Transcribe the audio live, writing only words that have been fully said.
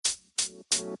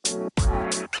What's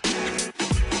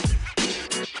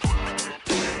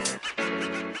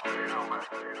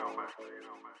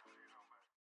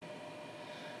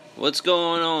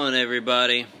going on,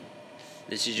 everybody?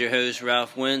 This is your host,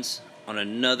 Ralph Wentz, on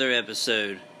another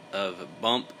episode of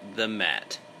Bump the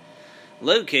Mat.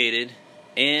 Located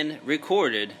and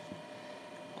recorded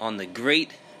on the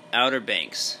Great Outer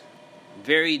Banks.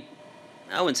 I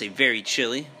wouldn't say very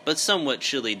chilly, but somewhat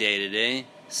chilly day today.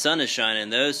 Sun is shining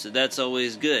though, so that's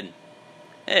always good.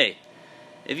 Hey,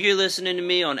 if you're listening to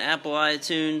me on Apple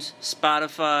iTunes,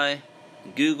 Spotify,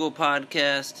 Google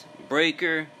Podcast,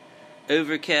 Breaker,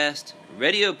 Overcast,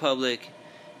 Radio Public,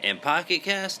 and Pocket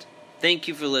Cast, thank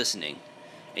you for listening.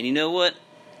 And you know what?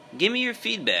 Give me your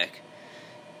feedback.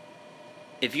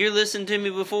 If you're listening to me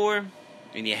before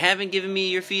and you haven't given me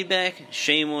your feedback,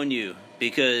 shame on you,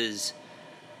 because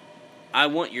I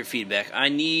want your feedback. I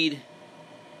need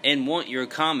and want your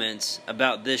comments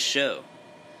about this show.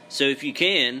 So if you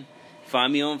can,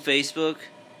 find me on Facebook.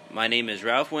 My name is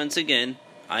Ralph Wentz again.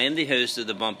 I am the host of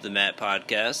the Bump the Mat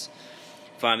podcast.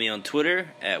 Find me on Twitter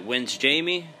at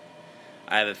WentzJamie.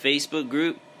 I have a Facebook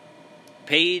group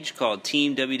page called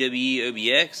Team WWE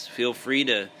OBX. Feel free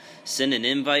to send an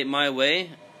invite my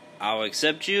way. I'll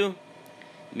accept you.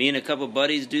 Me and a couple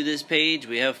buddies do this page.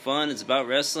 We have fun. It's about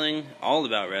wrestling, all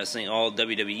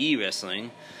WWE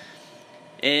wrestling.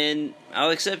 And I'll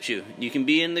accept you. You can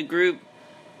be in the group.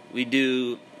 We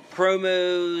do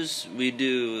promos. We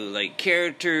do like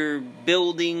character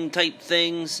building type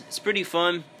things. It's pretty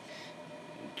fun.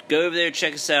 Go over there,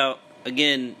 check us out.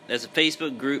 Again, there's a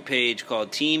Facebook group page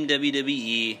called Team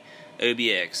WWE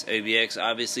OBX. OBX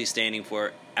obviously standing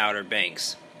for Outer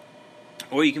Banks.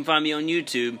 Or you can find me on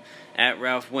YouTube at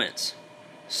Ralph Wentz.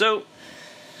 So,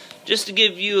 just to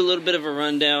give you a little bit of a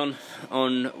rundown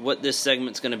on what this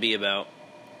segment's going to be about.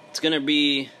 It's going to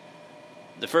be,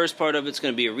 the first part of it's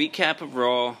going to be a recap of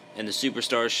Raw and the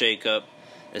Superstar Shakeup.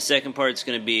 The second part's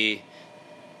going to be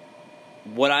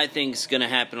what I think is going to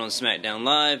happen on SmackDown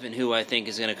Live and who I think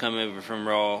is going to come over from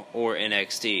Raw or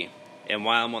NXT. And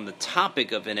while I'm on the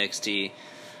topic of NXT,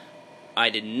 I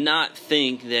did not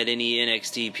think that any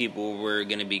NXT people were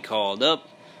going to be called up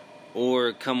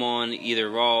or come on either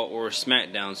Raw or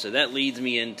SmackDown. So that leads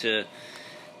me into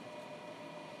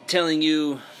telling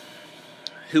you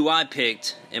who I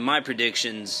picked in my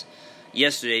predictions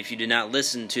yesterday. If you did not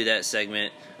listen to that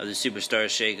segment of the Superstar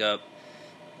Shakeup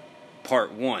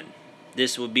Part 1.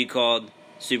 This will be called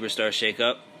Superstar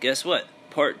Shakeup. Guess what?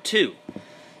 Part 2.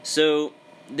 So,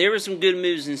 there were some good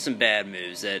moves and some bad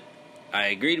moves that I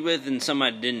agreed with and some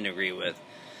I didn't agree with.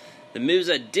 The moves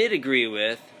I did agree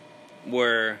with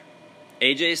were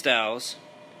AJ Styles,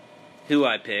 who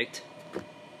I picked,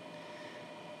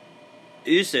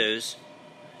 Usos,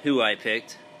 who I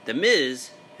picked, The Miz,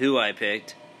 who I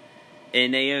picked,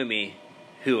 and Naomi,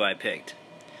 who I picked.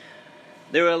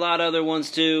 There were a lot of other ones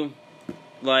too,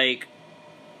 like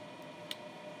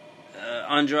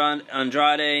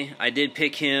Andrade. I did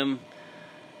pick him.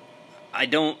 I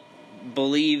don't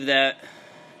believe that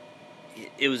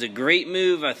it was a great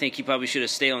move. I think he probably should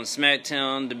have stayed on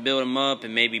SmackDown to build him up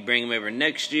and maybe bring him over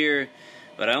next year.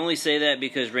 But I only say that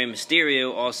because Rey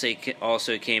Mysterio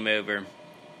also came over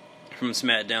from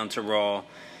SmackDown to Raw,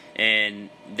 and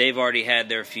they've already had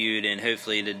their feud, and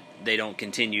hopefully they don't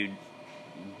continue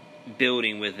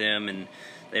building with them and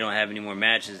they don't have any more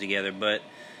matches together. But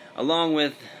along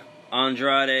with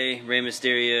Andrade, Rey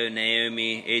Mysterio,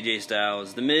 Naomi, AJ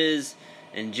Styles, The Miz,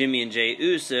 and Jimmy and Jey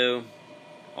Uso,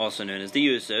 also known as the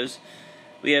Usos,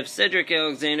 we have Cedric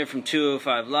Alexander from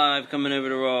 205 Live coming over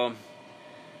to Raw.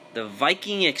 The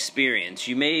Viking Experience.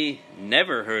 You may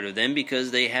never heard of them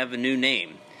because they have a new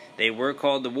name. They were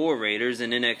called the War Raiders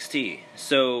in NXT.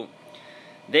 So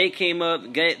they came up,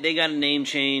 they got a name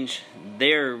change.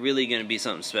 They're really going to be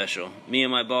something special. Me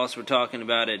and my boss were talking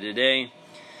about it today.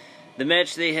 The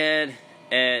match they had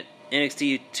at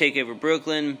NXT TakeOver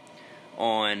Brooklyn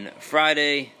on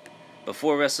Friday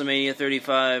before WrestleMania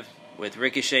 35 with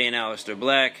Ricochet and Aleister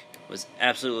Black was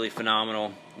absolutely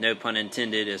phenomenal. No pun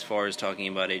intended as far as talking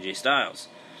about AJ Styles.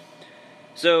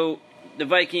 So, the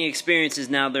Viking Experience is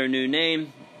now their new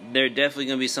name. They're definitely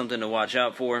going to be something to watch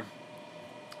out for.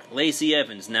 Lacey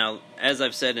Evans. Now, as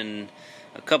I've said in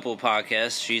a couple of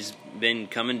podcasts, she's been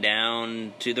coming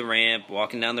down to the ramp,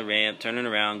 walking down the ramp, turning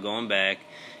around, going back,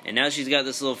 and now she's got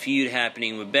this little feud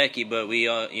happening with Becky. But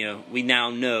we now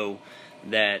know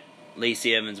that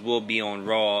Lacey Evans will be on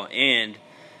Raw and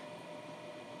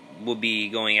will be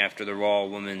going after the Raw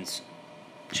Women's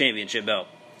Championship belt.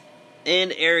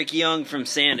 And Eric Young from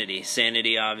Sanity.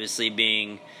 Sanity obviously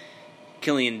being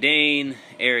Killian Dane,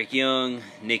 Eric Young,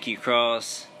 Nikki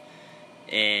Cross,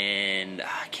 and and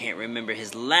I can't remember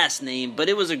his last name, but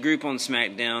it was a group on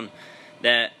SmackDown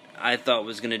that I thought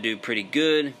was going to do pretty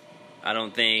good. I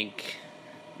don't think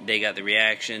they got the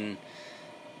reaction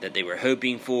that they were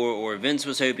hoping for, or Vince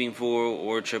was hoping for,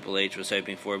 or Triple H was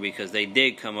hoping for, because they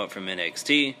did come up from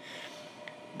NXT.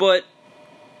 But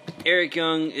Eric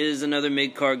Young is another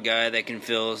mid-card guy that can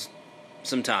fill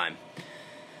some time.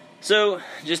 So,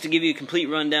 just to give you a complete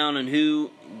rundown on who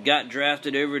got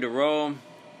drafted over to Raw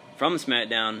from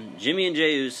SmackDown: Jimmy and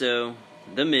Jey Uso,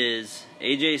 The Miz,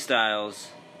 AJ Styles,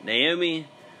 Naomi,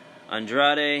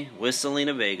 Andrade with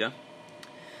Selena Vega,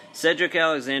 Cedric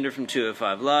Alexander from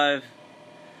 205 Live,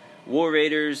 War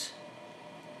Raiders,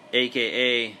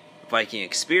 aka Viking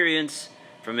Experience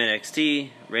from NXT,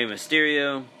 Rey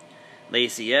Mysterio,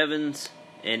 Lacey Evans,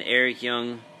 and Eric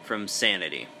Young from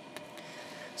Sanity.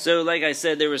 So, like I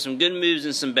said, there were some good moves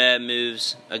and some bad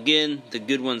moves. Again, the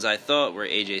good ones I thought were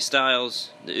AJ Styles,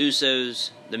 the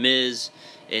Usos, The Miz,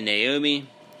 and Naomi.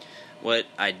 What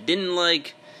I didn't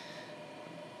like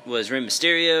was Rey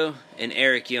Mysterio and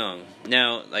Eric Young.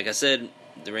 Now, like I said,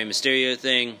 the Rey Mysterio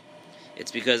thing,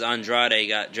 it's because Andrade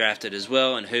got drafted as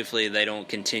well, and hopefully they don't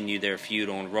continue their feud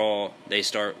on Raw. They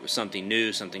start with something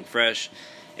new, something fresh.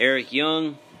 Eric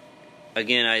Young,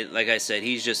 again, like I said,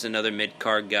 he's just another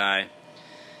mid-card guy.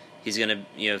 He's gonna,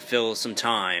 fill some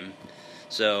time.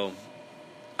 So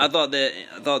I thought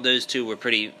those two were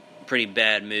pretty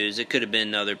bad moves. It could have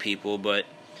been other people, but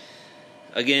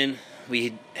again,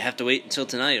 we have to wait until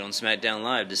tonight on SmackDown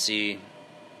Live to see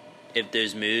if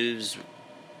those moves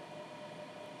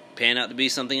pan out to be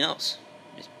something else.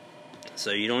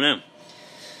 So you don't know.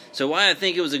 So why I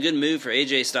think it was a good move for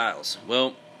AJ Styles?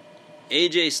 Well,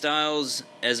 AJ Styles,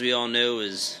 as we all know,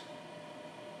 is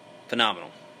phenomenal.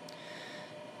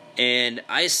 And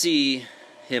I see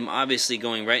him obviously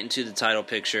going right into the title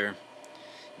picture,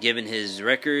 given his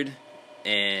record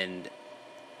and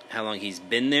how long he's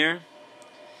been there,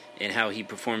 and how he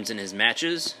performs in his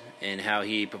matches, and how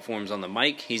he performs on the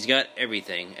mic. He's got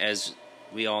everything, as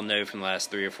we all know from the last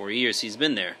 3 or 4 years he's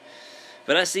been there.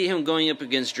 But I see him going up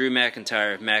against Drew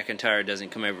McIntyre if McIntyre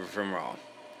doesn't come over from Raw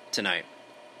tonight,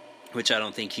 which I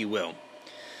don't think he will.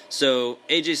 So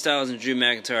AJ Styles and Drew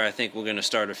McIntyre, I think we're going to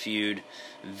start a feud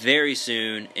very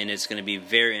soon, and it's going to be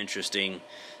very interesting.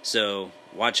 So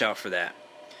watch out for that.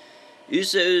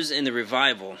 Usos and the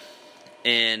Revival.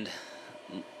 And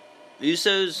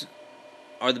Usos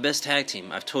are the best tag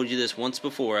team. I've told you this once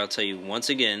before. I'll tell you once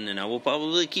again, and I will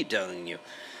probably keep telling you.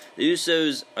 The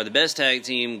Usos are the best tag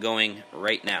team going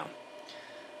right now.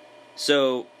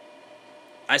 So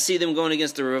I see them going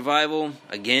against the Revival.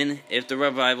 Again, if the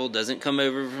Revival doesn't come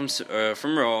over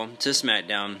from Raw to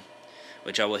SmackDown,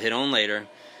 which I will hit on later,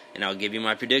 and I'll give you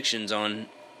my predictions on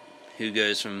who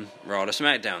goes from Raw to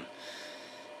SmackDown.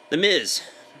 The Miz.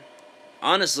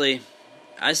 Honestly,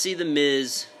 I see The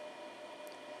Miz,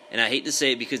 and I hate to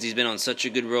say it because he's been on such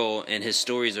a good roll and his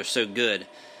stories are so good,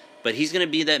 but he's going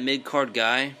to be that mid-card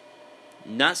guy.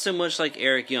 Not so much like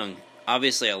Eric Young.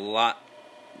 Obviously, a lot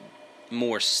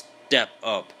more step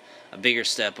up, a bigger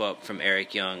step up from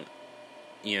Eric Young,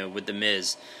 with The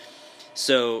Miz.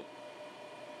 So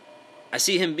I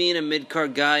see him being a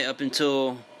mid-card guy up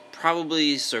until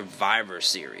probably Survivor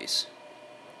Series,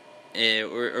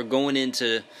 or going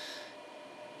into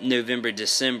November,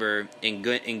 December, and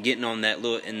getting on that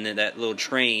little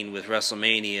train with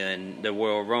WrestleMania and the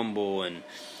Royal Rumble, and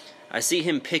I see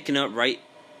him picking up right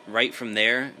from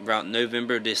there, about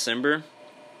November, December,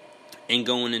 and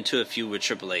going into a feud with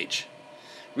Triple H.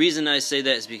 Reason I say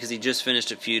that is because he just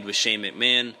finished a feud with Shane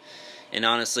McMahon, and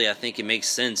honestly, I think it makes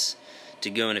sense to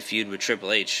go in a feud with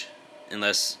Triple H,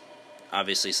 unless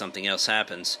obviously something else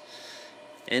happens.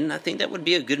 And I think that would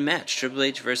be a good match. Triple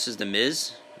H versus The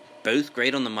Miz. Both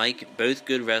great on the mic, both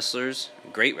good wrestlers,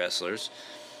 great wrestlers.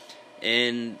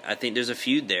 And I think there's a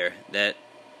feud there that,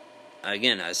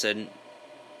 again, I said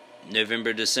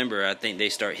November, December, I think they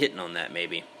start hitting on that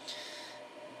maybe.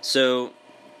 So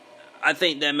I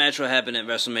think that match will happen at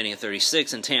WrestleMania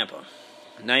 36 in Tampa.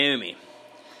 Naomi.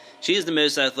 She is the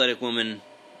most athletic woman.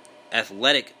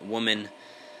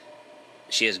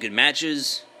 She has good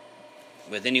matches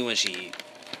with anyone she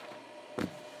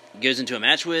goes into a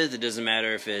match with. It doesn't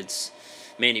matter if it's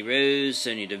Mandy Rose,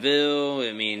 Sonya Deville.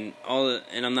 I mean,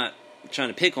 and I'm not trying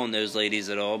to pick on those ladies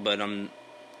at all, but I'm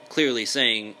clearly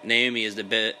saying Naomi is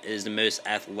the most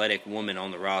athletic woman on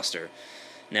the roster.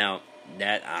 Now,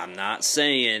 that I'm not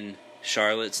saying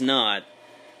Charlotte's not.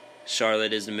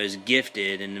 Charlotte is the most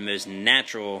gifted and the most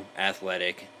natural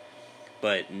athletic,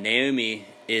 but Naomi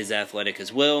is athletic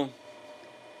as well,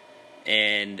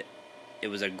 and it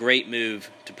was a great move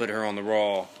to put her on the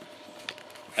Raw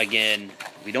again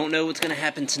We don't know what's going to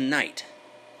happen tonight.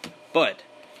 But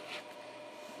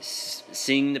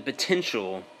seeing the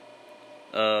potential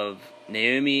of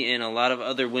Naomi and a lot of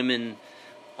other women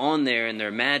on there in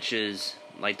their matches,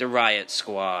 like the Riot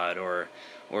Squad or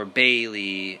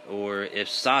Bayley, or if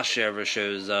Sasha ever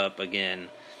shows up again,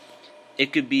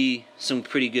 it could be some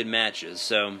pretty good matches.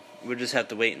 So we'll just have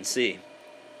to wait and see.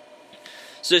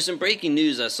 So some breaking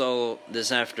news I saw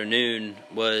this afternoon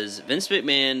was Vince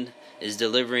McMahon is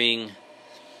delivering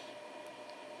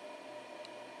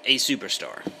a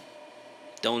superstar.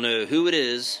 Don't know who it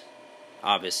is,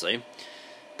 obviously,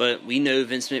 but we know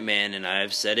Vince McMahon, and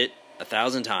I've said it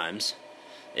 1,000 times,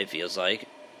 it feels like.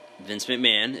 Vince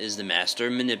McMahon is the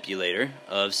master manipulator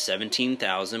of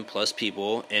 17,000 plus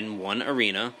people in one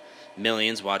arena,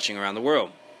 millions watching around the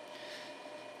world.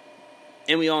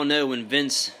 And we all know when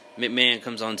Vince McMahon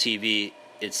comes on TV,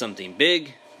 it's something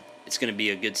big, it's going to be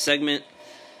a good segment,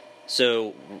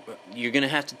 so you're going to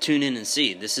have to tune in and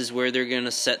see. This is where they're going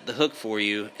to set the hook for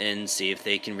you and see if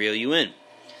they can reel you in.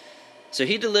 So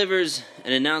he delivers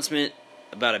an announcement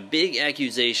about a big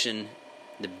accusation,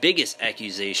 the biggest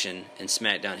accusation in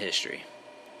SmackDown history.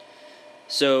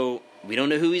 So we don't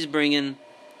know who he's bringing.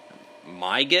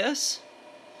 My guess,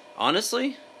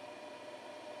 honestly,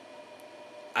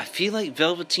 I feel like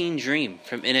Velveteen Dream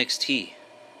from NXT.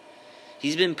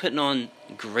 He's been putting on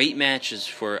great matches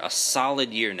for a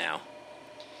solid year now.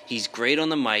 He's great on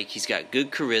the mic. He's got good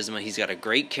charisma. He's got a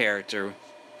great character.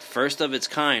 First of its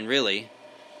kind, really.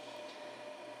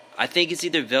 I think it's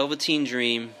either Velveteen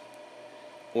Dream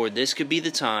or this could be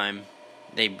the time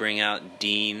they bring out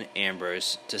Dean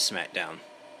Ambrose to SmackDown.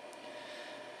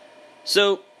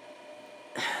 So,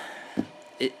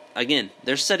 again,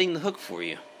 they're setting the hook for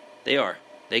you. They are.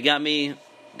 They got me.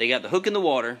 They got the hook in the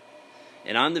water,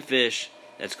 and I'm the fish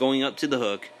that's going up to the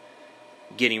hook,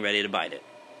 getting ready to bite it,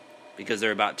 because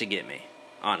they're about to get me,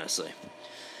 honestly.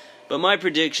 But my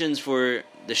predictions for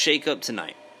the shake-up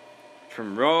tonight,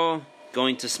 from Raw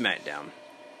going to SmackDown.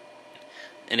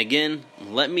 And again,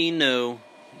 let me know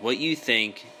what you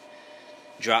think.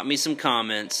 Drop me some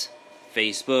comments.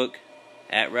 Facebook,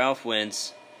 at Ralph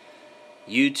Wentz.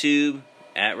 YouTube,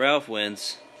 at Ralph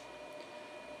Wentz.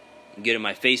 Go to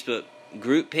my Facebook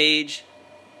group page,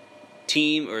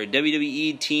 Team or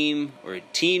WWE Team or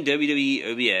Team WWE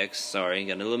OBX. Sorry,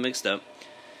 got a little mixed up.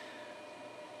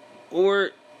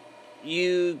 Or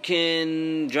you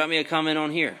can drop me a comment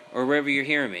on here or wherever you're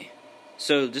hearing me.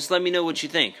 So just let me know what you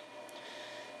think.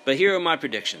 But here are my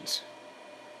predictions.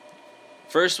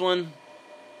 First one,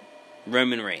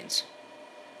 Roman Reigns.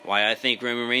 Why I think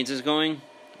Roman Reigns is going?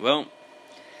 Well,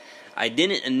 I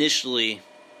didn't initially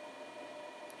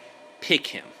pick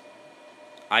him.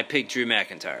 I picked Drew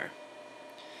McIntyre.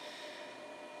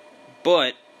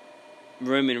 But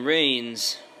Roman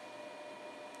Reigns,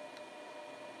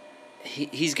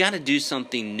 he's got to do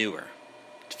something newer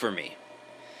for me.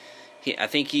 I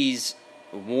think he's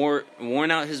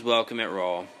worn out his welcome at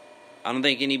Raw. I don't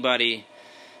think anybody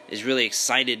is really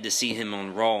excited to see him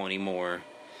on Raw anymore.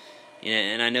 You know,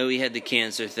 and I know he had the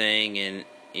cancer thing, and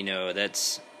you know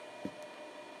that's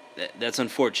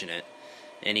unfortunate.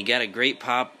 And he got a great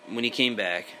pop when he came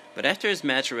back. But after his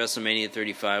match at WrestleMania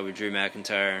 35 with Drew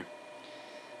McIntyre,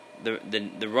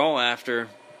 the Raw after,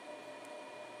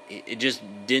 it just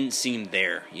didn't seem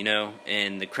there, you know?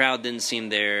 And the crowd didn't seem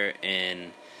there,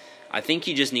 and I think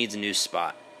he just needs a new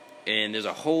spot. And there's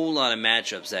a whole lot of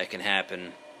matchups that can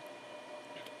happen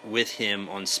with him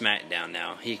on SmackDown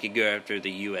now. He could go after the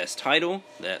U.S. title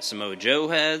that Samoa Joe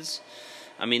has.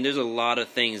 I mean, there's a lot of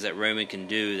things that Roman can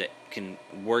do that can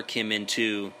work him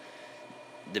into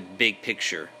the big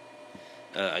picture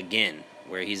again,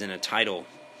 where he's in a title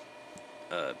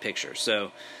picture.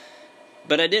 So,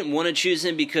 but I didn't want to choose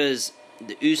him because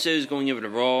the Usos going over to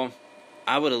Raw.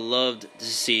 I would have loved to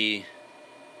see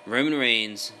Roman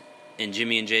Reigns and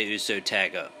Jimmy and Jey Uso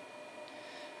tag up.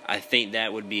 I think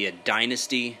that would be a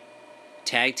dynasty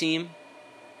tag team.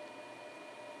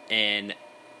 And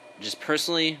just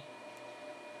personally,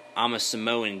 I'm a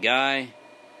Samoan guy.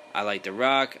 I like The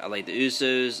Rock. I like the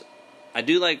Usos. I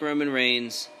do like Roman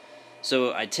Reigns.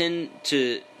 So I tend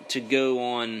to go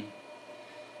on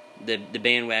the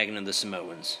bandwagon of the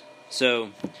Samoans.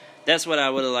 So that's what I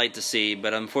would have liked to see.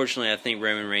 But unfortunately, I think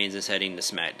Roman Reigns is heading to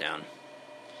SmackDown.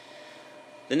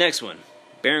 The next one,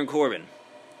 Baron Corbin.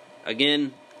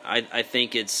 Again, I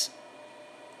think it's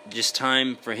just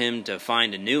time for him to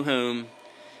find a new home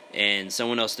and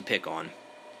someone else to pick on.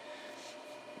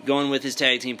 Going with his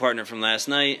tag team partner from last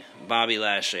night, Bobby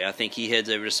Lashley. I think he heads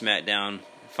over to SmackDown,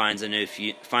 finds a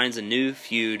new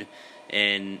feud,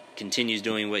 and continues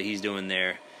doing what he's doing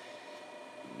there.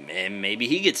 And maybe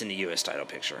he gets in the U.S. title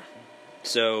picture.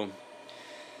 So,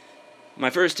 my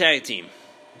first tag team,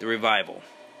 The Revival.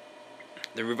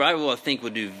 The Revival, I think,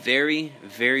 would do very,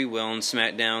 very well on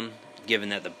SmackDown, given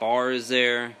that the Bar is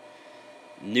there,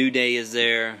 New Day is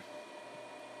there,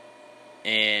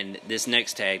 and this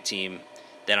next tag team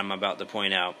that I'm about to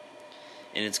point out.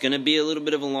 And it's going to be a little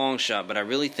bit of a long shot, but I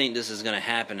really think this is going to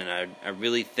happen, and I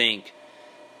really think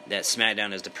that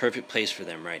SmackDown is the perfect place for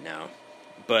them right now.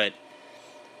 But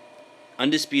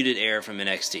Undisputed Era from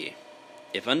NXT.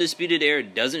 If Undisputed Era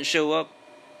doesn't show up,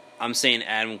 I'm saying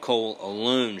Adam Cole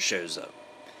alone shows up.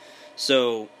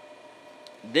 So,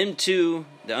 them two,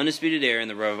 the Undisputed Era and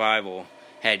the Revival,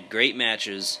 had great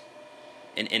matches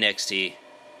in NXT.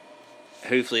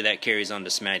 Hopefully that carries on to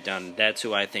SmackDown. That's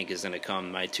who I think is going to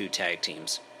come, my two tag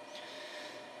teams.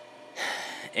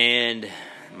 And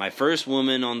my first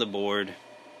woman on the board,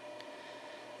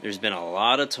 there's been a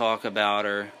lot of talk about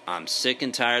her. I'm sick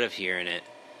and tired of hearing it.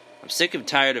 I'm sick and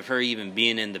tired of her even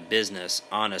being in the business,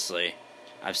 honestly.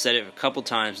 I've said it a couple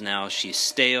times now. She's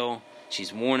stale.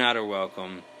 She's worn out her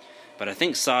welcome. But I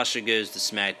think Sasha goes to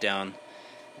SmackDown.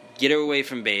 Get her away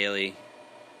from Bayley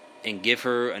and give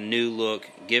her a new look,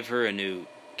 give her a new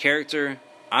character.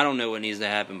 I don't know what needs to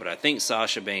happen, but I think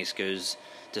Sasha Banks goes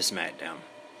to SmackDown.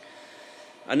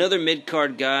 Another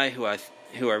mid-card guy who I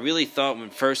really thought when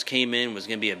first came in was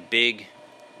going to be a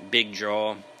big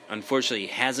draw. Unfortunately,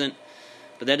 he hasn't,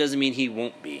 but that doesn't mean he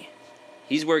won't be.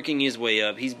 He's working his way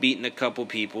up. He's beaten a couple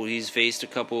people. He's faced a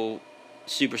couple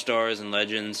superstars and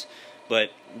legends, but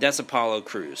that's Apollo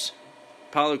Crews.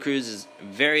 Apollo Crews is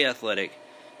very athletic,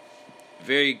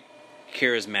 very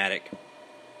charismatic,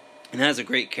 and has a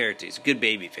great character. He's a good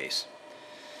babyface.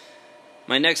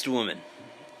 My next woman,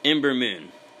 Ember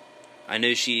Moon. I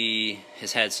know she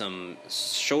has had some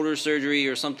shoulder surgery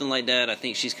or something like that. I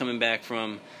think she's coming back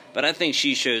from, but I think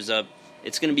she shows up.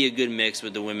 It's going to be a good mix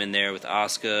with the women there, with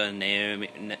Asuka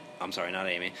and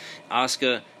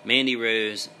Asuka, Mandy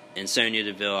Rose, and Sonya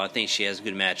Deville. I think she has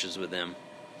good matches with them.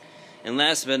 And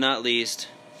last but not least,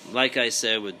 like I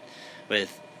said,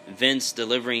 with Vince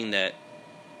delivering the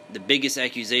biggest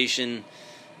acquisition.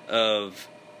 I've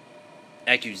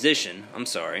been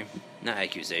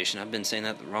saying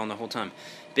that wrong the whole time.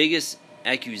 Biggest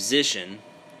acquisition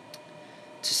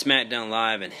to SmackDown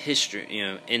Live in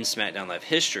history, in SmackDown Live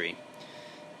history,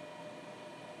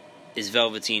 is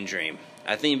Velveteen Dream.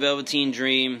 I think Velveteen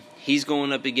Dream, he's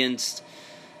going up against,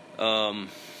 who's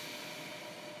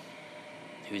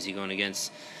he going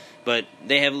against? But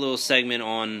they have a little segment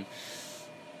on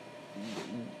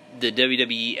the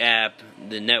WWE app,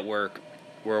 the network,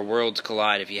 where Worlds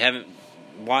Collide. If you haven't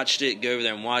watched it, go over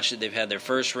there and watch it. They've had their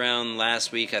first round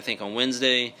last week, I think on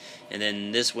Wednesday, and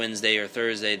then this Wednesday or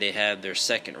Thursday they have their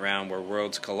second round where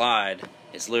Worlds Collide.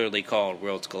 It's literally called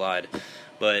Worlds Collide.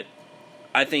 But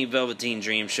I think Velveteen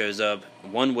Dream shows up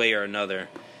one way or another,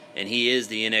 and he is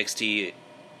the NXT,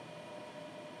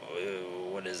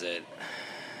 what is it?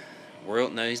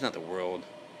 World? No, he's not the world.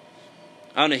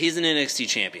 I don't know, he's an NXT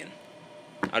champion.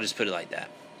 I'll just put it like that.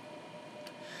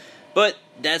 But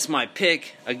that's my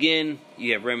pick. Again,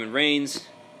 you have Roman Reigns,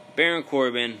 Baron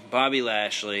Corbin, Bobby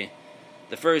Lashley.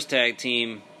 The first tag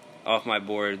team off my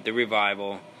board, The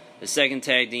Revival. The second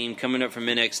tag team coming up from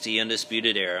NXT,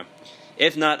 Undisputed Era.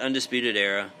 If not Undisputed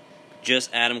Era,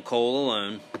 just Adam Cole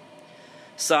alone.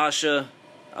 Sasha,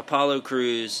 Apollo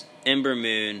Crews, Ember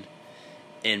Moon,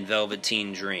 and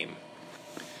Velveteen Dream.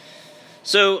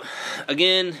 So,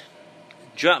 again,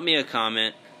 drop me a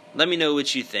comment. Let me know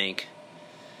what you think.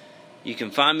 You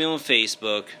can find me on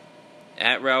Facebook,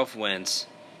 at Ralph Wentz.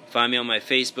 Find me on my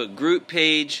Facebook group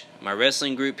page, my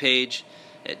wrestling group page,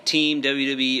 at Team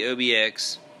WWE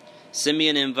OBX. Send me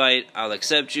an invite. I'll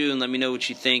accept you and let me know what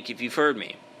you think if you've heard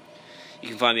me. You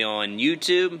can find me on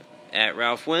YouTube, at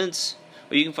Ralph Wentz,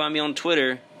 or you can find me on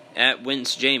Twitter, at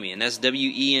WentzJamie, and that's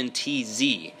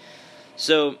WENTZ.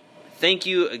 So, thank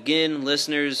you again,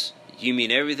 listeners. You mean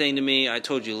everything to me. I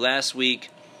told you last week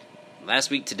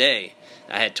today,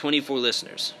 I had 24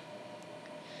 listeners.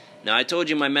 Now, I told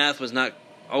you my math was not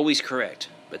always correct,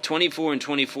 but 24 and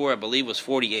 24, I believe, was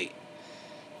 48.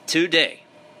 Today,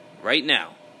 right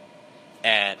now,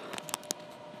 at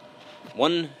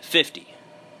 1:50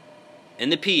 in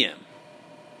the PM,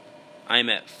 I am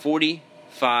at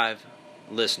 45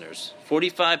 listeners.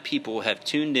 45 people have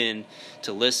tuned in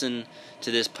to listen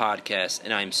to this podcast,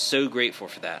 and I am so grateful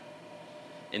for that.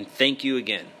 And thank you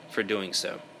again for doing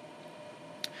so.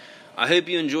 I hope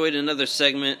you enjoyed another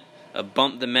segment of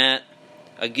Bump the Mat.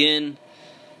 Again,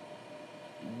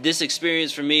 this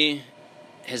experience for me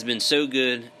has been so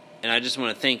good, and I just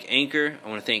want to thank Anchor. I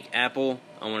want to thank Apple.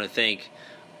 I want to thank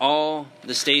all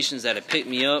the stations that have picked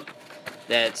me up.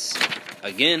 That's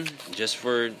again, just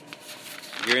for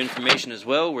your information as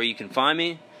well, where you can find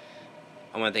me,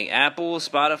 I want to thank Apple,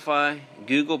 Spotify,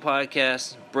 Google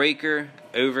Podcasts, Breaker,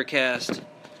 Overcast,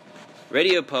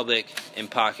 Radio Public, and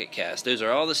Pocket Cast. Those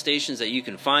are all the stations that you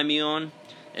can find me on.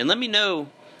 And let me know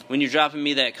when you're dropping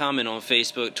me that comment on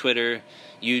Facebook, Twitter,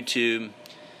 YouTube.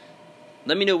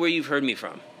 Let me know where you've heard me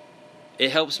from.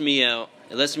 It helps me out.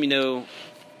 It lets me know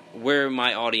where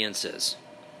my audience is.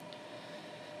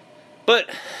 But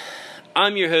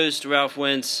I'm your host, Ralph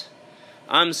Wentz.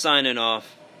 I'm signing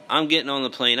off. I'm getting on the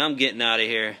plane. I'm getting out of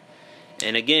here.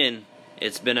 And again,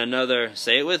 it's been another,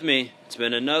 say it with me, it's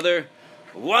been another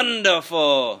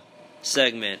wonderful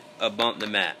segment of Bump the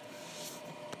Mat.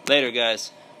 Later,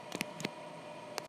 guys.